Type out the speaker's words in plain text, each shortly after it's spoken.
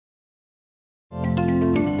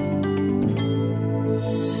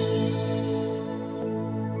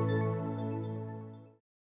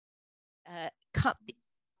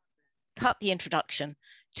cut the introduction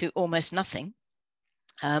to almost nothing,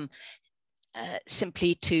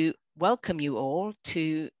 simply to welcome you all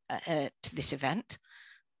to this event,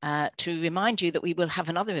 to remind you that we will have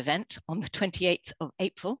another event on the 28th of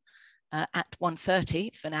April at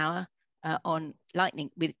 1:30 for an hour on lightning,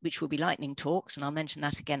 which will be lightning talks, and I'll mention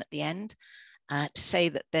that again at the end. To say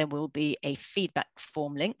that there will be a feedback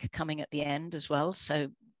form link coming at the end as well. So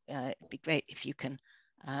it'd be great if you can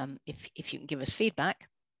give us feedback.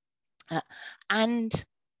 And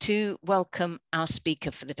to welcome our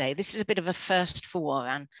speaker for the day. This is a bit of a first for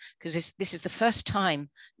WORAN, because this is the first time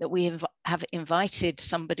that we have invited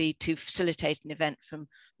somebody to facilitate an event from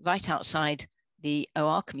right outside the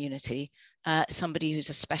OR community, somebody who's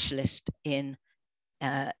a specialist in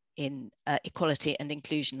equality and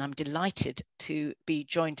inclusion. I'm delighted to be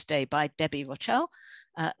joined today by Debbie Rochelle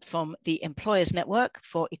from the Employers Network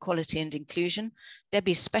for Equality and Inclusion.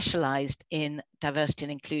 Debbie specialized in diversity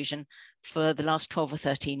and inclusion for the last 12 or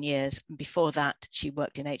 13 years. And before that, she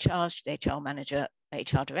worked in HR, she's HR manager,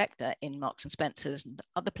 HR director in Marks and Spencer's and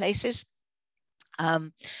other places.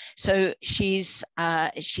 So she's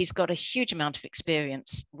got a huge amount of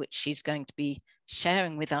experience, which she's going to be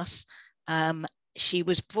sharing with us. She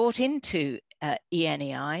was brought into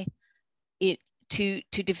ENEI to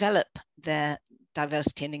develop their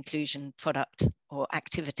diversity and inclusion product or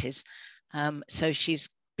activities. So she's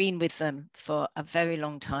been with them for a very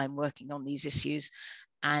long time working on these issues.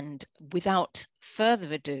 And without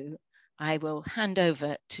further ado, I will hand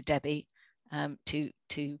over to Debbie to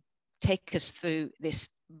take us through this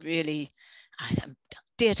really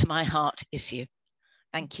dear to my heart issue.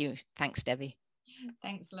 Thank you. Thanks, Debbie.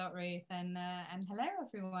 Thanks a lot, Ruth, and hello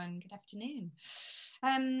everyone. Good afternoon.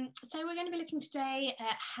 So we're going to be looking today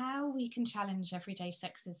at how we can challenge everyday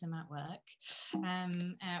sexism at work.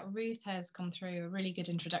 Ruth has gone through a really good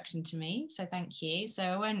introduction to me, so thank you. So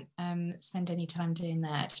I won't spend any time doing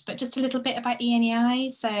that, but just a little bit about ENEI.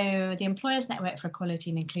 So the Employers Network for Equality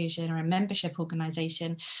and Inclusion are a membership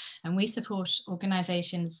organisation, and we support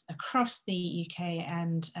organisations across the UK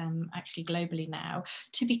and actually globally now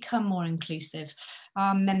to become more inclusive.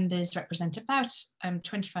 Our members represent about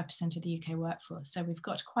 25% of the UK workforce, so we've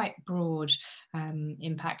got quite broad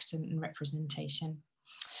impact and representation.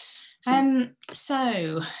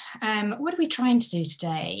 So what are we trying to do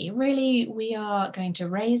today? Really, we are going to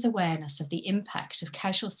raise awareness of the impact of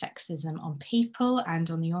casual sexism on people and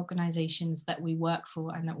on the organisations that we work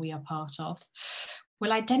for and that we are part of.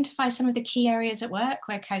 We'll identify some of the key areas at work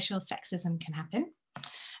where casual sexism can happen.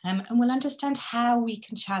 And we'll understand how we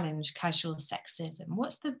can challenge casual sexism.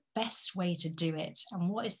 What's the best way to do it? And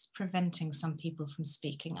what is preventing some people from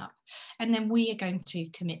speaking up? And then we are going to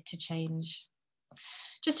commit to change.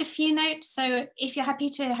 Just a few notes. So if you're happy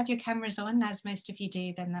to have your cameras on, as most of you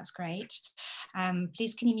do, then that's great.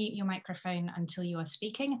 Please can you mute your microphone until you are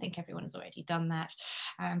speaking? I think everyone's already done that.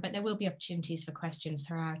 But there will be opportunities for questions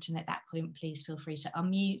throughout. And at that point, please feel free to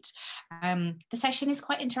unmute. The session is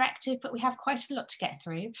quite interactive, but we have quite a lot to get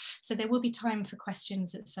through. So there will be time for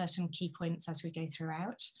questions at certain key points as we go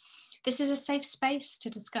throughout. This is a safe space to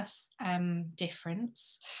discuss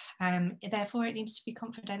difference. Therefore, it needs to be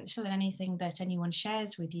confidential, and anything that anyone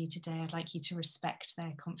shares with you today, I'd like you to respect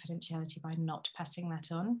their confidentiality by not passing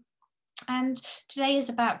that on. And today is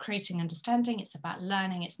about creating understanding. It's about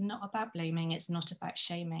learning. It's not about blaming. It's not about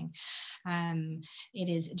shaming. It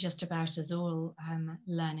is just about us all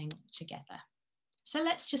learning together. So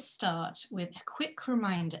let's just start with a quick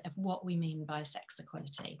reminder of what we mean by sex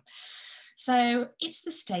equality. So it's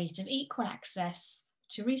the state of equal access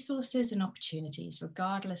to resources and opportunities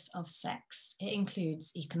regardless of sex. It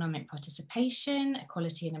includes economic participation,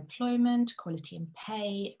 equality in employment, equality in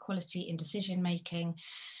pay, equality in decision making.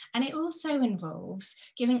 And it also involves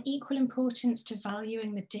giving equal importance to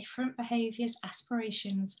valuing the different behaviours,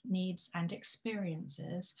 aspirations, needs and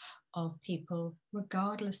experiences of people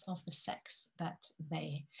regardless of the sex that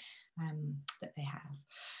they have.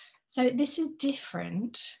 So this is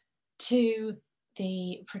different to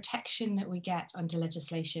the protection that we get under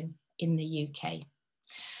legislation in the UK.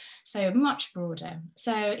 So much broader.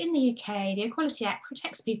 So in the UK, the Equality Act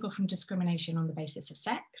protects people from discrimination on the basis of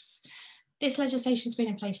sex. This legislation has been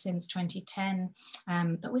in place since 2010,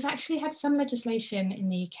 but we've actually had some legislation in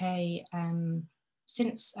the UK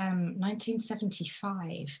since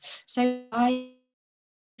 1975. So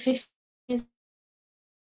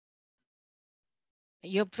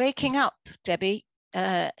You're breaking up, Debbie.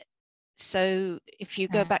 So if you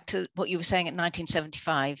go back to what you were saying at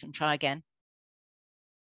 1975 and try again.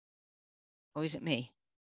 Or is it me?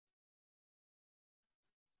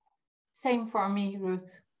 Same for me,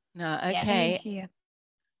 Ruth. No, okay. Yeah,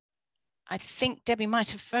 I think Debbie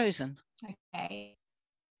might have frozen. Okay.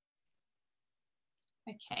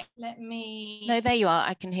 Okay, let me... No, there you are.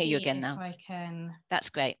 I can hear you again if now. I can... That's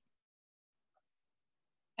great.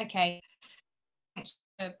 Okay, thanks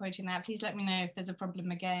for pointing that. Please let me know if there's a problem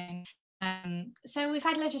again. So we've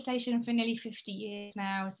had legislation for nearly 50 years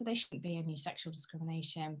now, so there shouldn't be any sexual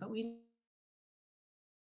discrimination, but we...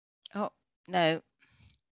 Oh, no,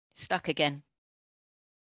 stuck again.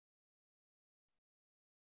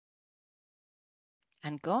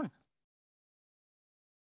 And gone.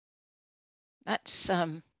 That's,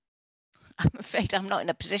 I'm afraid I'm not in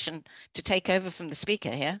a position to take over from the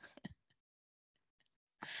speaker here.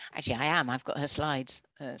 Actually, I am. I've got her slides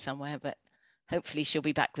somewhere, but hopefully she'll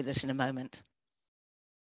be back with us in a moment.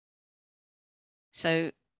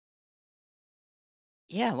 So,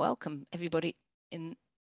 yeah, welcome everybody in.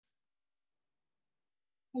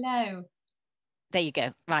 Hello. There you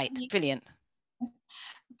go. Right, brilliant.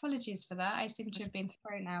 Apologies for that. I seem to have been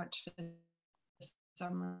thrown out for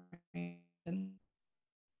some reason.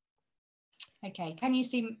 Okay, can you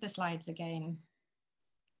see the slides again?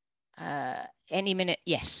 Any minute,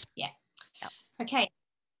 yes. Yeah. Okay.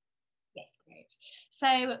 Yeah, great.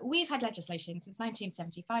 So we've had legislation since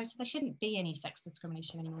 1975, so there shouldn't be any sex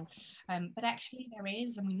discrimination anymore. But actually there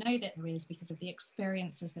is, and we know that there is because of the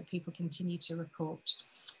experiences that people continue to report.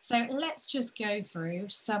 So let's just go through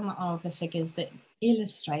some of the figures that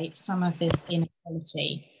illustrate some of this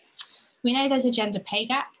inequality. We know there's a gender pay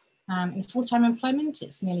gap. In full-time employment,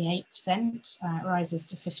 it's nearly 8%, rises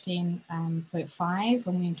to 15.5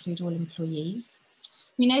 when we include all employees.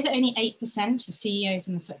 We know that only 8% of CEOs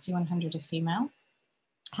in the FTSE 100 are female.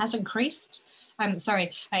 Has increased.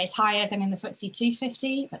 It's higher than in the FTSE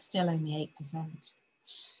 250, but still only 8%.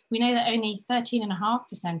 We know that only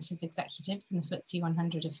 13.5% of executives in the FTSE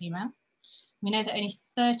 100 are female. We know that only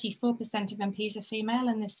 34% of MPs are female,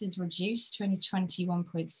 and this is reduced to only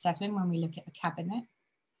 21.7 when we look at the cabinet.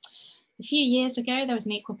 A few years ago, there was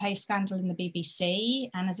an equal pay scandal in the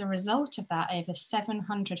BBC, and as a result of that, over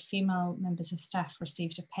 700 female members of staff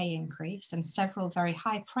received a pay increase, and several very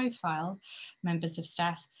high-profile members of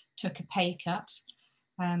staff took a pay cut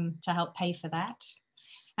to help pay for that.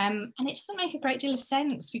 And it doesn't make a great deal of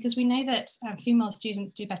sense because we know that female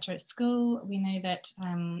students do better at school. We know that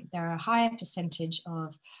there are a higher percentage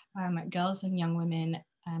of girls and young women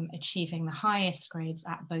achieving the highest grades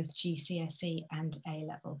at both GCSE and A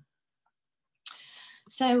level.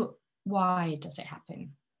 So why does it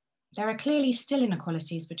happen? There are clearly still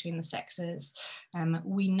inequalities between the sexes.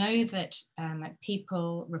 We know that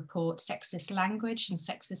people report sexist language and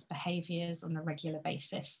sexist behaviours on a regular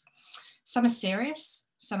basis. Some are serious,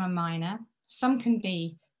 some are minor, some can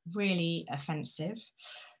be really offensive,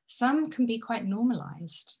 some can be quite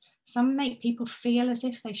normalised. Some make people feel as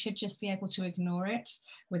if they should just be able to ignore it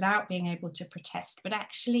without being able to protest. But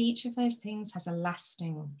actually, each of those things has a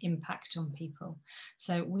lasting impact on people.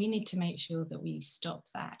 So we need to make sure that we stop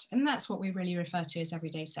that. And that's what we really refer to as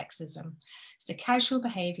everyday sexism. It's the casual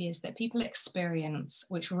behaviours that people experience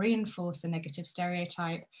which reinforce a negative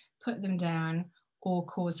stereotype, put them down, or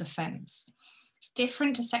cause offence. It's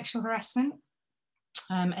different to sexual harassment,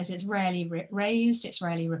 as it's rarely raised, it's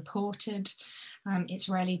rarely reported. It's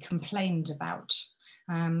rarely complained about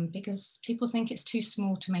because people think it's too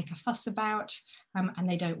small to make a fuss about and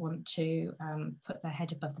they don't want to put their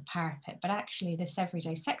head above the parapet. But actually this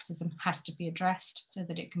everyday sexism has to be addressed so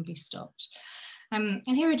that it can be stopped. And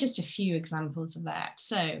here are just a few examples of that.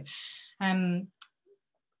 So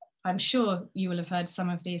I'm sure you will have heard some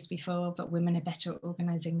of these before, but women are better at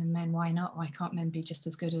organising than men. Why not? Why can't men be just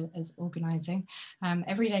as good as organising?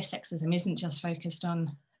 Everyday sexism isn't just focused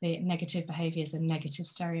on the negative behaviours and negative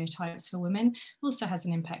stereotypes for women, also has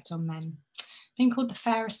an impact on men. Being called the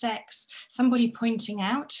fairer sex, somebody pointing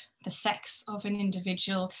out the sex of an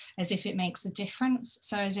individual as if it makes a difference.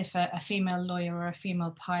 So as if a female lawyer or a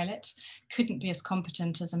female pilot couldn't be as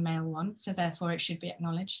competent as a male one, so therefore it should be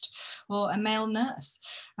acknowledged. Or a male nurse,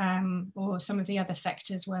 or some of the other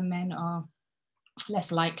sectors where men are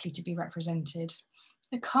less likely to be represented.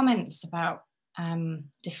 The comments about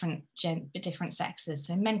different sexes,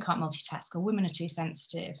 so men can't multitask or women are too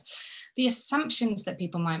sensitive. The assumptions that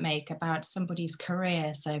people might make about somebody's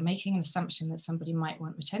career, so making an assumption that somebody might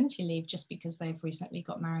want maternity leave just because they've recently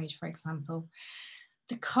got married, for example.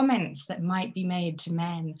 The comments that might be made to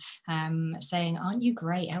men saying, aren't you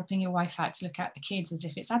great helping your wife out to look after the kids, as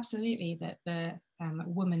if it's absolutely the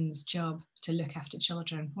woman's job to look after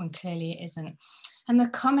children, when clearly it isn't. And the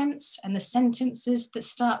comments and the sentences that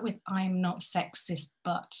start with, I'm not sexist,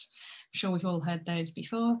 but, I'm sure we've all heard those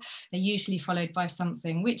before, they're usually followed by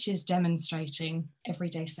something which is demonstrating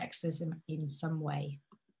everyday sexism in some way.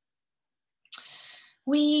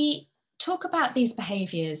 We talk about these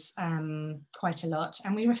behaviours quite a lot,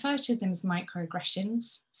 and we refer to them as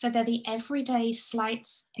microaggressions. So they're the everyday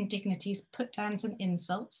slights, indignities, put-downs and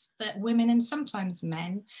insults that women and sometimes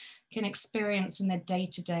men can experience in their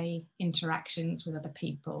day-to-day interactions with other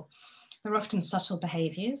people. They're often subtle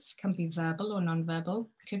behaviours, can be verbal or non-verbal,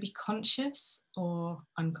 could be conscious or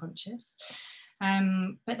unconscious,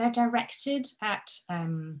 but they're directed at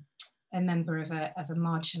a member of a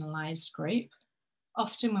marginalised group,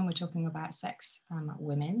 often when we're talking about sex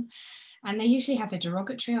women, and they usually have a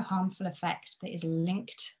derogatory or harmful effect that is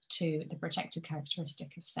linked to the protected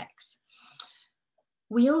characteristic of sex.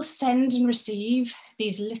 We all send and receive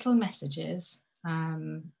these little messages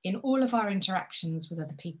in all of our interactions with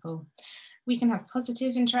other people. We can have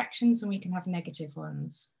positive interactions and we can have negative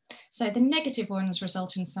ones. So the negative ones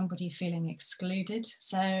result in somebody feeling excluded.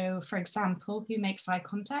 So for example, who makes eye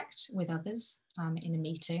contact with others in a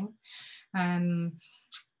meeting, and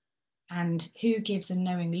who gives a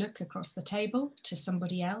knowing look across the table to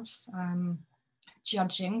somebody else,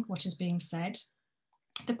 judging what is being said.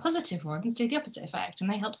 The positive ones do the opposite effect, and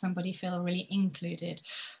they help somebody feel really included.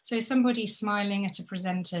 So somebody smiling at a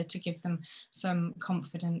presenter to give them some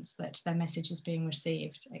confidence that their message is being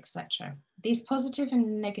received, etc. These positive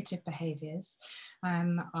and negative behaviours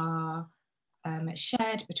are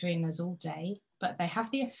shared between us all day, but they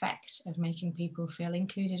have the effect of making people feel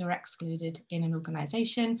included or excluded in an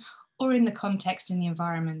organisation or in the context, in the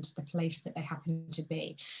environment, the place that they happen to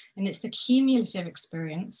be. And it's the cumulative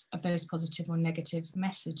experience of those positive or negative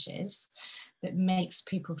messages that makes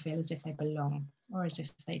people feel as if they belong or as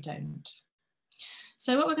if they don't.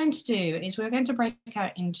 So what we're going to do is we're going to break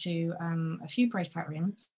out into a few breakout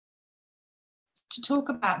rooms to talk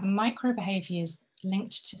about the micro behaviours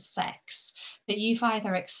linked to sex that you've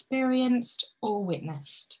either experienced or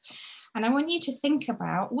witnessed. And I want you to think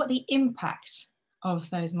about what the impact of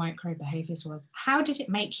those micro behaviours was. How did it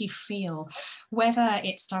make you feel, whether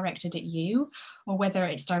it's directed at you or whether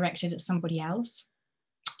it's directed at somebody else?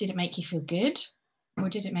 Did it make you feel good or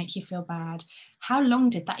did it make you feel bad? How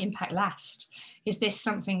long did that impact last? Is this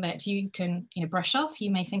something that you can brush off?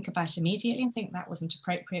 You may think about immediately and think that wasn't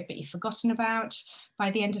appropriate, but you've forgotten about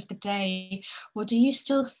by the end of the day. Or do you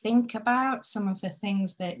still think about some of the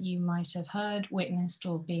things that you might have heard, witnessed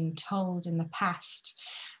or been told in the past?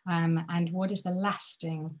 And what is the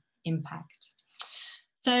lasting impact?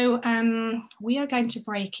 So we are going to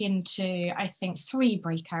break into, I think, 3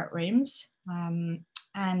 breakout rooms.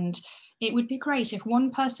 And it would be great if one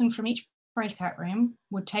person from each breakout room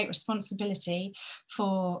would take responsibility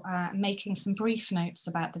for making some brief notes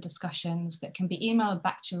about the discussions that can be emailed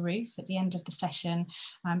back to Ruth at the end of the session,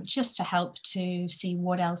 just to help to see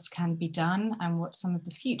what else can be done and what some of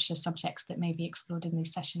the future subjects that may be explored in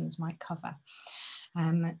these sessions might cover.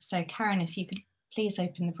 So Karen, if you could please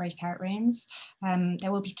open the breakout rooms.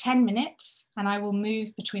 There will be 10 minutes and I will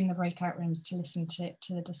move between the breakout rooms to listen to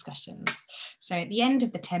the discussions. So at the end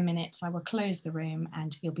of the 10 minutes, I will close the room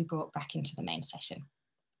and you'll be brought back into the main session.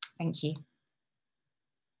 Thank you.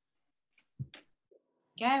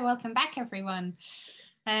 Yeah, welcome back everyone.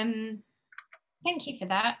 Thank you for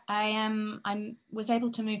that. I was able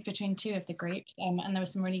to move between 2 of the groups and there were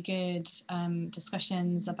some really good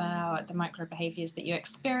discussions about the micro behaviours that you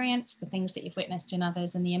experience, the things that you've witnessed in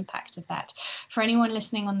others and the impact of that. For anyone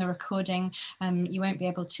listening on the recording, you won't be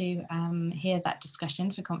able to hear that discussion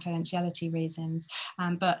for confidentiality reasons,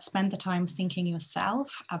 but spend the time thinking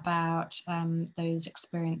yourself about those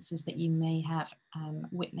experiences that you may have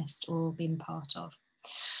witnessed or been part of.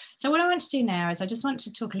 So what I want to do now is I just want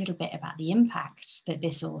to talk a little bit about the impact that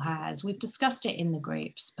this all has. We've discussed it in the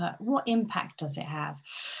groups, but what impact does it have?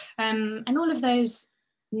 And all of those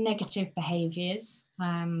negative behaviours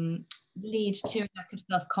lead to a lack of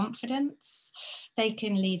self-confidence. They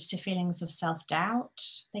can lead to feelings of self-doubt.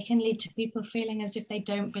 They can lead to people feeling as if they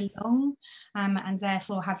don't belong and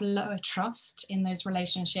therefore have lower trust in those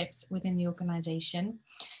relationships within the organisation.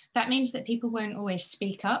 That means that people won't always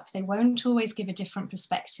speak up. They won't always give a different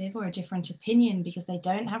perspective or a different opinion because they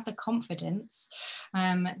don't have the confidence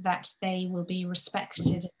that they will be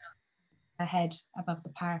respected ahead above the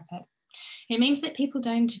parapet. It means that people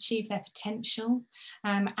don't achieve their potential,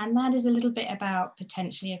 and that is a little bit about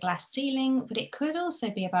potentially a glass ceiling, but it could also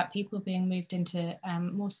be about people being moved into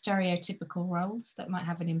more stereotypical roles that might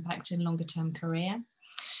have an impact in longer term career.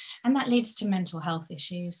 And that leads to mental health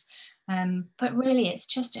issues. But really, it's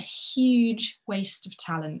just a huge waste of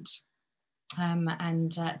talent.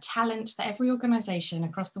 Talent that every organisation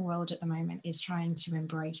across the world at the moment is trying to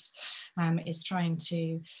embrace, is trying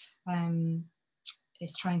to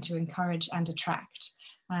encourage and attract.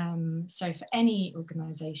 So for any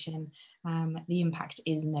organisation, the impact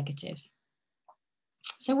is negative.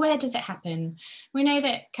 So where does it happen? We know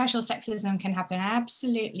that casual sexism can happen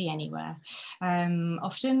absolutely anywhere.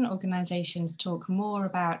 Often organisations talk more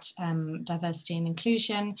about diversity and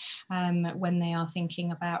inclusion when they are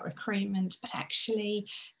thinking about recruitment, but actually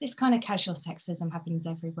this kind of casual sexism happens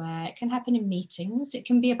everywhere. It can happen in meetings. It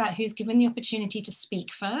can be about who's given the opportunity to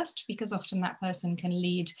speak first, because often that person can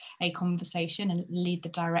lead a conversation and lead the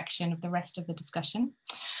direction of the rest of the discussion.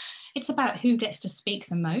 It's about who gets to speak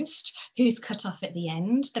the most, who's cut off at the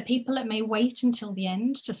end, the people that may wait until the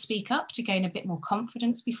end to speak up, to gain a bit more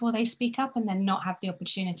confidence before they speak up and then not have the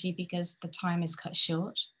opportunity because the time is cut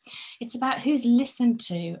short. It's about who's listened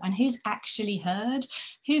to and who's actually heard,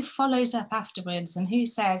 who follows up afterwards and who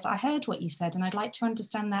says, I heard what you said and I'd like to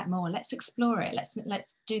understand that more. Let's explore it.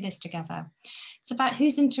 Let's do this together. It's about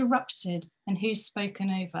who's interrupted and who's spoken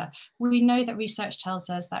over. We know that research tells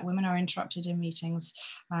us that women are interrupted in meetings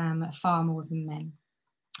far more than men.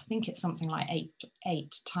 I think it's something like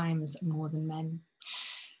eight times more than men.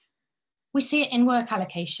 We see it in work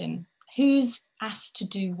allocation. Who's asked to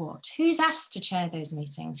do what? Who's asked to chair those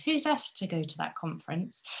meetings? Who's asked to go to that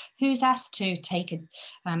conference? Who's asked to take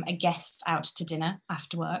a guest out to dinner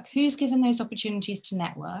after work? Who's given those opportunities to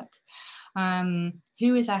network?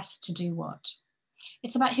 Who is asked to do what?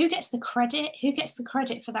 It's about who gets the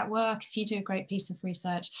credit for that work. If you do a great piece of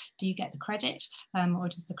research, do you get the credit or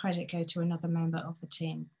does the credit go to another member of the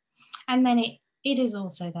team? And then it is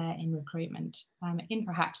also there in recruitment, in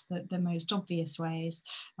perhaps the most obvious ways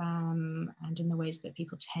and in the ways that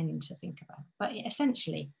people tend to think about. But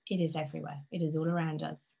essentially, it is everywhere. It is all around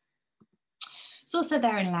us. It's also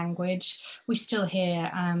there in language. We still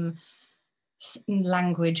hear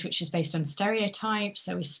language which is based on stereotypes.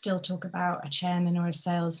 So we still talk about a chairman or a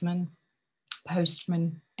salesman,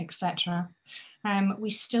 postman, etc.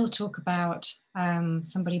 We still talk about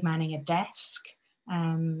somebody manning a desk,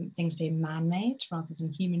 things being man-made rather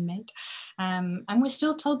than human-made. And we're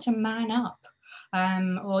still told to man up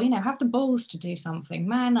or, have the balls to do something,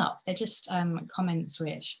 man up. They're just comments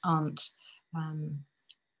which aren't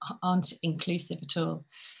inclusive at all.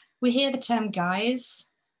 We hear the term guys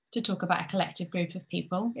to talk about a collective group of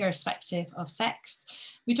people, irrespective of sex.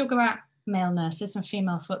 We talk about male nurses and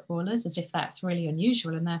female footballers as if that's really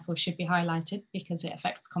unusual and therefore should be highlighted because it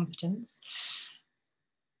affects competence.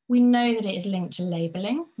 We know that it is linked to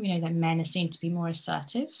labelling. We know that men are seen to be more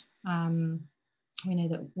assertive. We know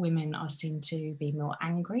that women are seen to be more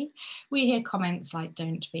angry. We hear comments like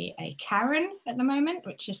don't be a Karen at the moment,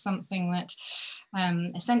 which is something that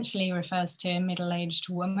essentially refers to a middle-aged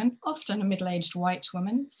woman, often a middle-aged white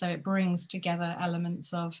woman. So it brings together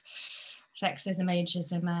elements of sexism,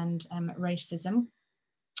 ageism and racism.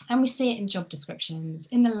 And we see it in job descriptions,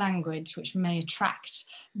 in the language, which may attract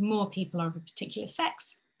more people of a particular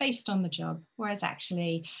sex based on the job, whereas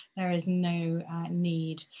actually there is no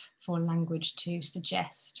need for language to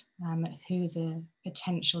suggest who the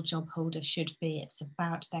potential job holder should be. It's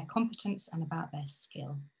about their competence and about their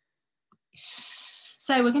skill.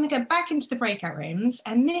 So we're going to go back into the breakout rooms,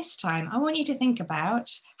 and this time I want you to think about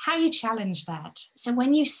how you challenge that. So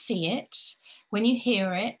when you see it, when you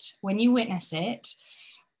hear it, when you witness it,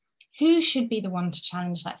 who should be the one to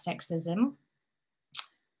challenge that sexism?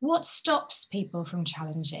 What stops people from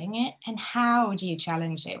challenging it, and how do you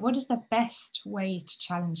challenge it? What is the best way to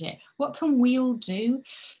challenge it? What can we all do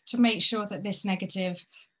to make sure that this negative,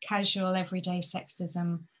 casual, everyday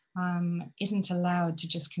sexism isn't allowed to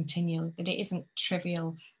just continue, that it isn't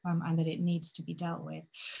trivial and that it needs to be dealt with?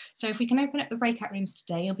 So if we can open up the breakout rooms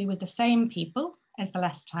today, you'll be with the same people as the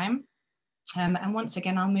last time. And once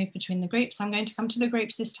again, I'll move between the groups. I'm going to come to the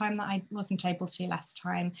groups this time that I wasn't able to last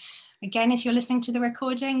time. Again, if you're listening to the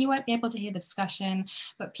recording, you won't be able to hear the discussion,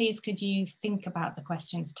 but please could you think about the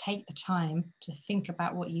questions, take the time to think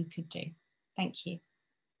about what you could do. Thank you.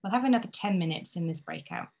 We'll have another 10 minutes in this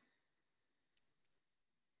breakout.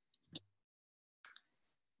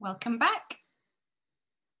 Welcome back.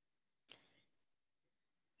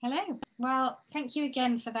 Hello. Well, thank you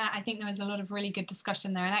again for that. I think there was a lot of really good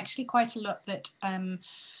discussion there, and actually quite a lot that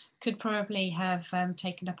could probably have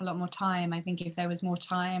taken up a lot more time. I think if there was more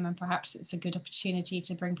time, and perhaps it's a good opportunity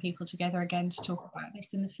to bring people together again to talk about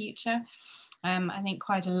this in the future. I think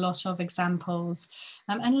quite a lot of examples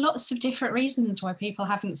and lots of different reasons why people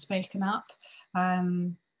haven't spoken up.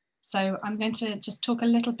 So I'm going to just talk a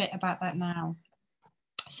little bit about that now.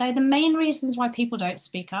 So the main reasons why people don't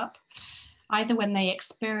speak up, either when they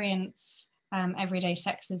experience everyday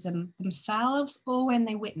sexism themselves or when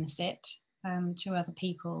they witness it to other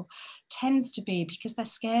people, tends to be because they're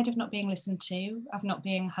scared of not being listened to, of not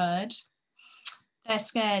being heard. They're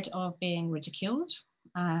scared of being ridiculed,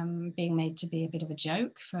 being made to be a bit of a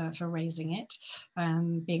joke for raising it,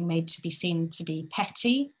 being made to be seen to be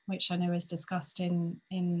petty, which I know is discussed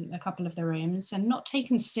in a couple of the rooms, and not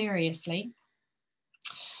taken seriously.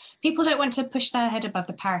 People don't want to push their head above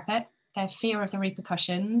the parapet. Their fear of the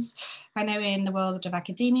repercussions. I know in the world of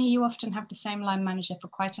academia, you often have the same line manager for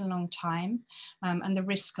quite a long time, and the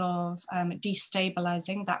risk of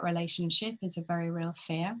destabilizing that relationship is a very real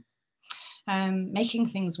fear. Making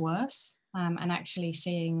things worse and actually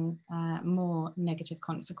seeing more negative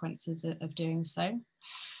consequences of doing so.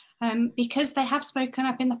 Because they have spoken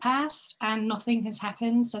up in the past and nothing has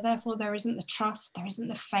happened, so therefore there isn't the trust, there isn't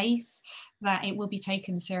the faith that it will be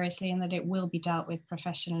taken seriously and that it will be dealt with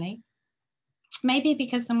professionally. Maybe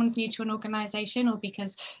because someone's new to an organisation, or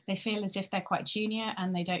because they feel as if they're quite junior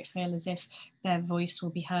and they don't feel as if their voice will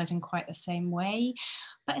be heard in quite the same way.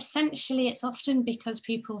 But essentially, it's often because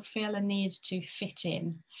people feel a need to fit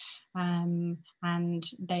in. And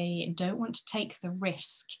they don't want to take the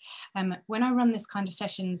risk. When I run this kind of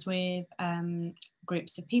sessions with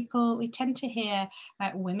groups of people, we tend to hear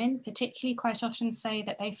women particularly quite often say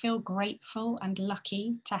that they feel grateful and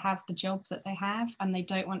lucky to have the job that they have, and they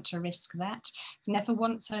don't want to risk that. I've never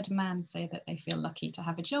once heard a man say that they feel lucky to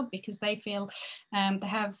have a job, because they feel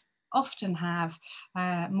they often have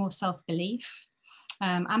more self-belief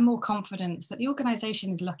and more confidence that the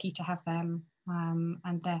organisation is lucky to have them.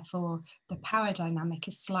 And therefore the power dynamic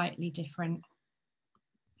is slightly different.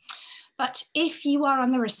 But if you are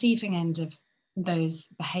on the receiving end of those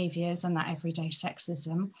behaviours and that everyday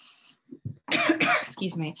sexism,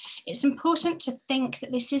 excuse me, it's important to think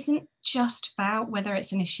that this isn't just about whether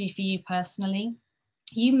it's an issue for you personally.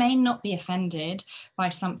 You may not be offended by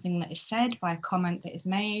something that is said, by a comment that is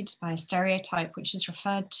made, by a stereotype which is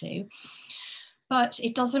referred to. But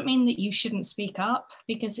it doesn't mean that you shouldn't speak up,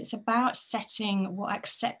 because it's about setting what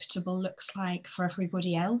acceptable looks like for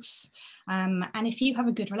everybody else. And if you have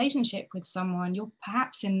a good relationship with someone, you're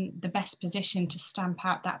perhaps in the best position to stamp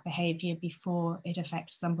out that behaviour before it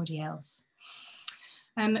affects somebody else.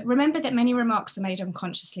 Remember that many remarks are made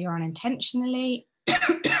unconsciously or unintentionally.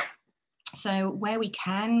 So where we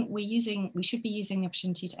can, we should be using the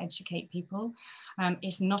opportunity to educate people.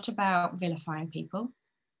 It's not about vilifying people.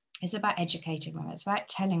 It's about educating them. It's about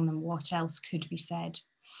telling them what else could be said.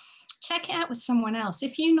 Check it out with someone else.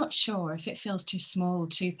 If you're not sure, if it feels too small,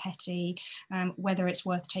 too petty, whether it's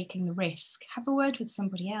worth taking the risk, have a word with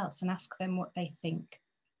somebody else and ask them what they think.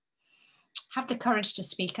 Have the courage to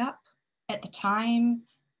speak up at the time,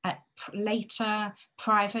 later,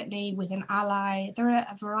 privately, with an ally. There are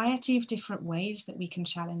a variety of different ways that we can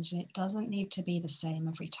challenge, and it doesn't need to be the same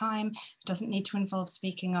every time. It doesn't need to involve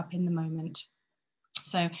speaking up in the moment.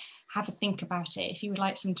 So have a think about it. If you would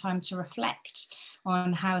like some time to reflect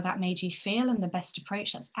on how that made you feel and the best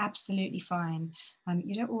approach, that's absolutely fine.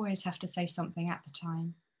 You don't always have to say something at the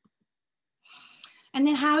time. And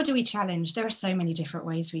then how do we challenge? There are so many different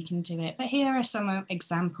ways we can do it, but here are some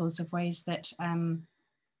examples of ways that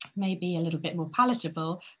may be a little bit more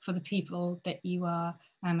palatable for the people that you are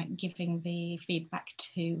giving the feedback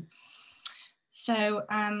to. So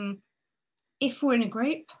if we're in a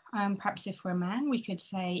group, perhaps if we're a man, we could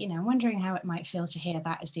say, you know, I'm wondering how it might feel to hear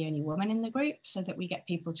that as the only woman in the group, so that we get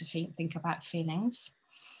people to think about feelings.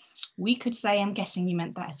 We could say, I'm guessing you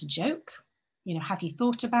meant that as a joke. You know, have you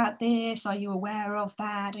thought about this? Are you aware of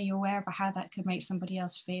that? Are you aware of how that could make somebody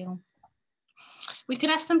else feel? We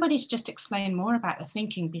could ask somebody to just explain more about the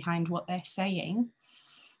thinking behind what they're saying,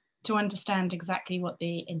 to understand exactly what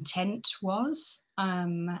the intent was,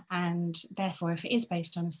 and therefore, if it is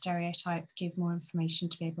based on a stereotype, give more information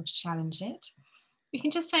to be able to challenge it. We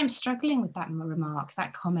can just say, I'm struggling with that remark,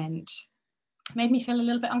 that comment. It made me feel a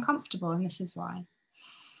little bit uncomfortable, and this is why.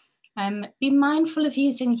 Be mindful of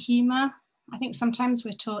using humour. I think sometimes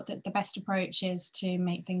we're taught that the best approach is to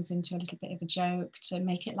make things into a little bit of a joke, to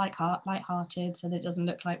make it light-hearted, so that it doesn't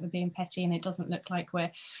look like we're being petty and it doesn't look like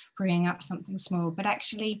we're bringing up something small. But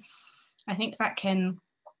actually, I think that can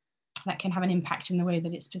have an impact in the way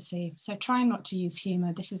that it's perceived. So try not to use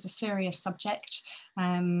humour. This is a serious subject,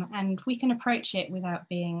 and we can approach it without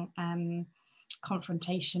being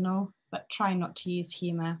confrontational, but try not to use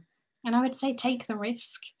humour. And I would say take the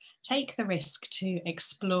risk to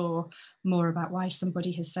explore more about why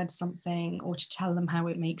somebody has said something, or to tell them how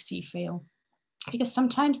it makes you feel. Because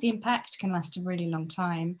sometimes the impact can last a really long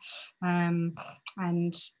time. And I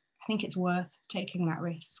think it's worth taking that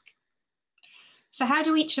risk. So how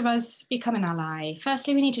do each of us become an ally?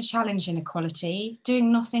 Firstly, we need to challenge inequality.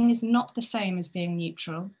 Doing nothing is not the same as being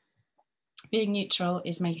neutral. Being neutral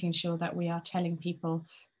is making sure that we are telling people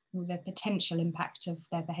or the potential impact of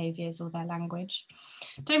their behaviours or their language.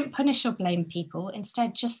 Don't punish or blame people.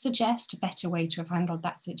 Instead, just suggest a better way to have handled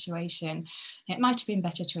that situation. It might have been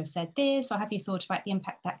better to have said this, or have you thought about the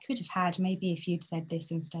impact that could have had? Maybe if you'd said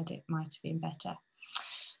this instead, it might have been better.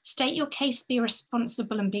 State your case, be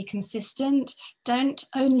responsible and be consistent. Don't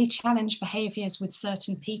only challenge behaviours with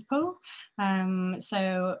certain people.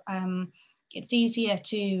 It's easier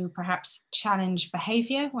to perhaps challenge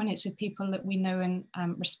behaviour when it's with people that we know and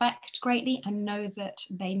respect greatly and know that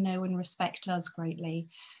they know and respect us greatly.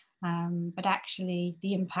 But actually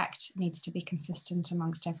the impact needs to be consistent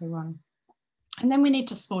amongst everyone. And then we need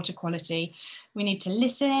to support equality. We need to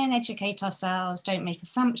listen, educate ourselves, don't make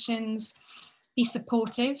assumptions, be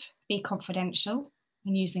supportive, be confidential,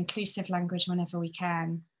 and use inclusive language whenever we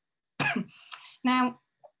can. Now,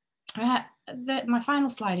 my final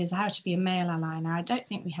slide is how to be a male ally. Now, I don't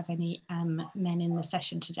think we have any men in the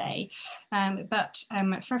session today, but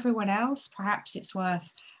for everyone else, perhaps it's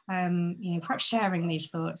worth perhaps sharing these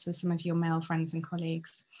thoughts with some of your male friends and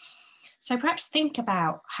colleagues. So perhaps think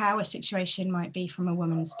about how a situation might be from a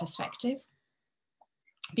woman's perspective.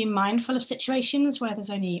 Be mindful of situations where there's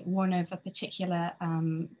only one of a particular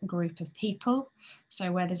group of people.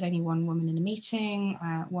 So where there's only one woman in a meeting,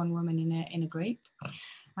 one woman in a group.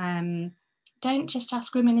 Don't just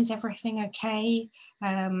ask women, is everything okay?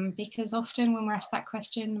 Because often when we're asked that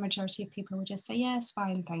question, the majority of people will just say, yes,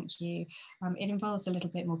 fine, thank you. It involves a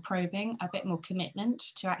little bit more probing, a bit more commitment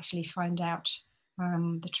to actually find out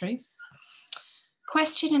the truth.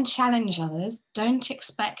 Question and challenge others. Don't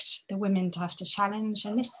expect the women to have to challenge,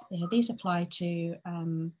 and these apply to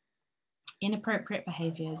inappropriate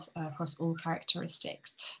behaviours across all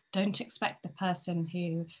characteristics. Don't expect the person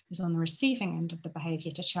who is on the receiving end of the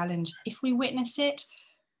behaviour to challenge. If we witness it,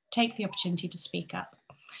 take the opportunity to speak up,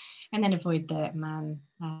 and then avoid the man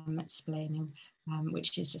explaining,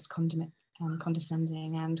 which is just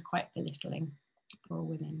condescending and quite belittling for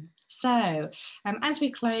women. So as we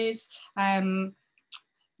close,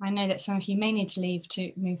 I know that some of you may need to leave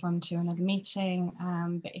to move on to another meeting,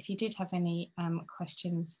 but if you did have any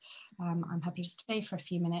questions, I'm happy to stay for a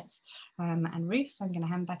few minutes. And Ruth, I'm going to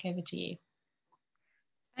hand back over to you.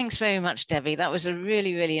 Thanks very much, Debbie. That was a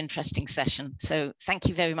really, really interesting session. So thank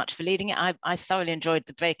you very much for leading it. I thoroughly enjoyed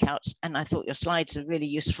the breakouts, and I thought your slides are a really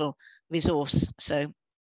useful resource. So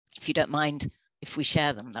if you don't mind, if we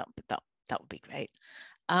share them, that would be great.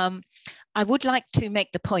 I would like to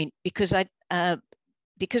make the point,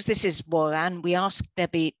 because this is WORAN, we asked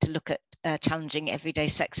Debbie to look at challenging everyday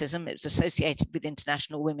sexism. It was associated with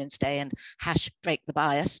International Women's Day and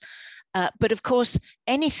 #BreakTheBias. But of course,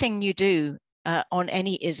 anything you do on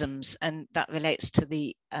any isms, and that relates to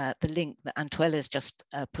the link that Antuella's just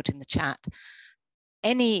put in the chat,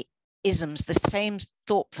 any isms, the same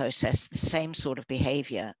thought process, the same sort of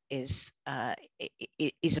behavior is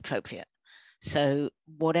appropriate. So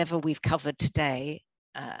whatever we've covered today,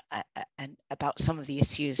 and about some of the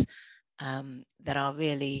issues that are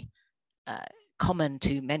really common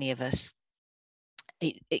to many of us,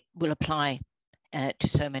 it will apply to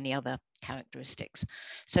so many other characteristics.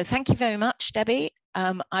 So thank you very much, Debbie.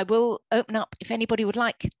 I will open up if anybody would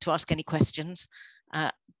like to ask any questions.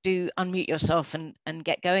 Do unmute yourself and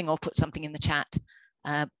get going, or put something in the chat.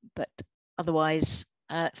 But otherwise,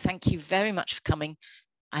 thank you very much for coming.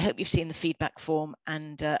 I hope you've seen the feedback form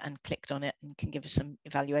and clicked on it and can give us some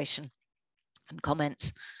evaluation and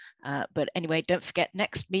comments. But anyway, don't forget,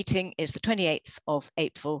 next meeting is the 28th of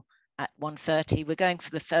April at 1:30. We're going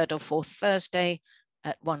for the 3rd or 4th Thursday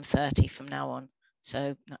at 1:30 from now on.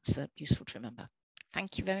 So that's useful to remember.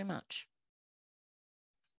 Thank you very much.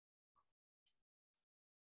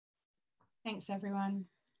 Thanks, everyone.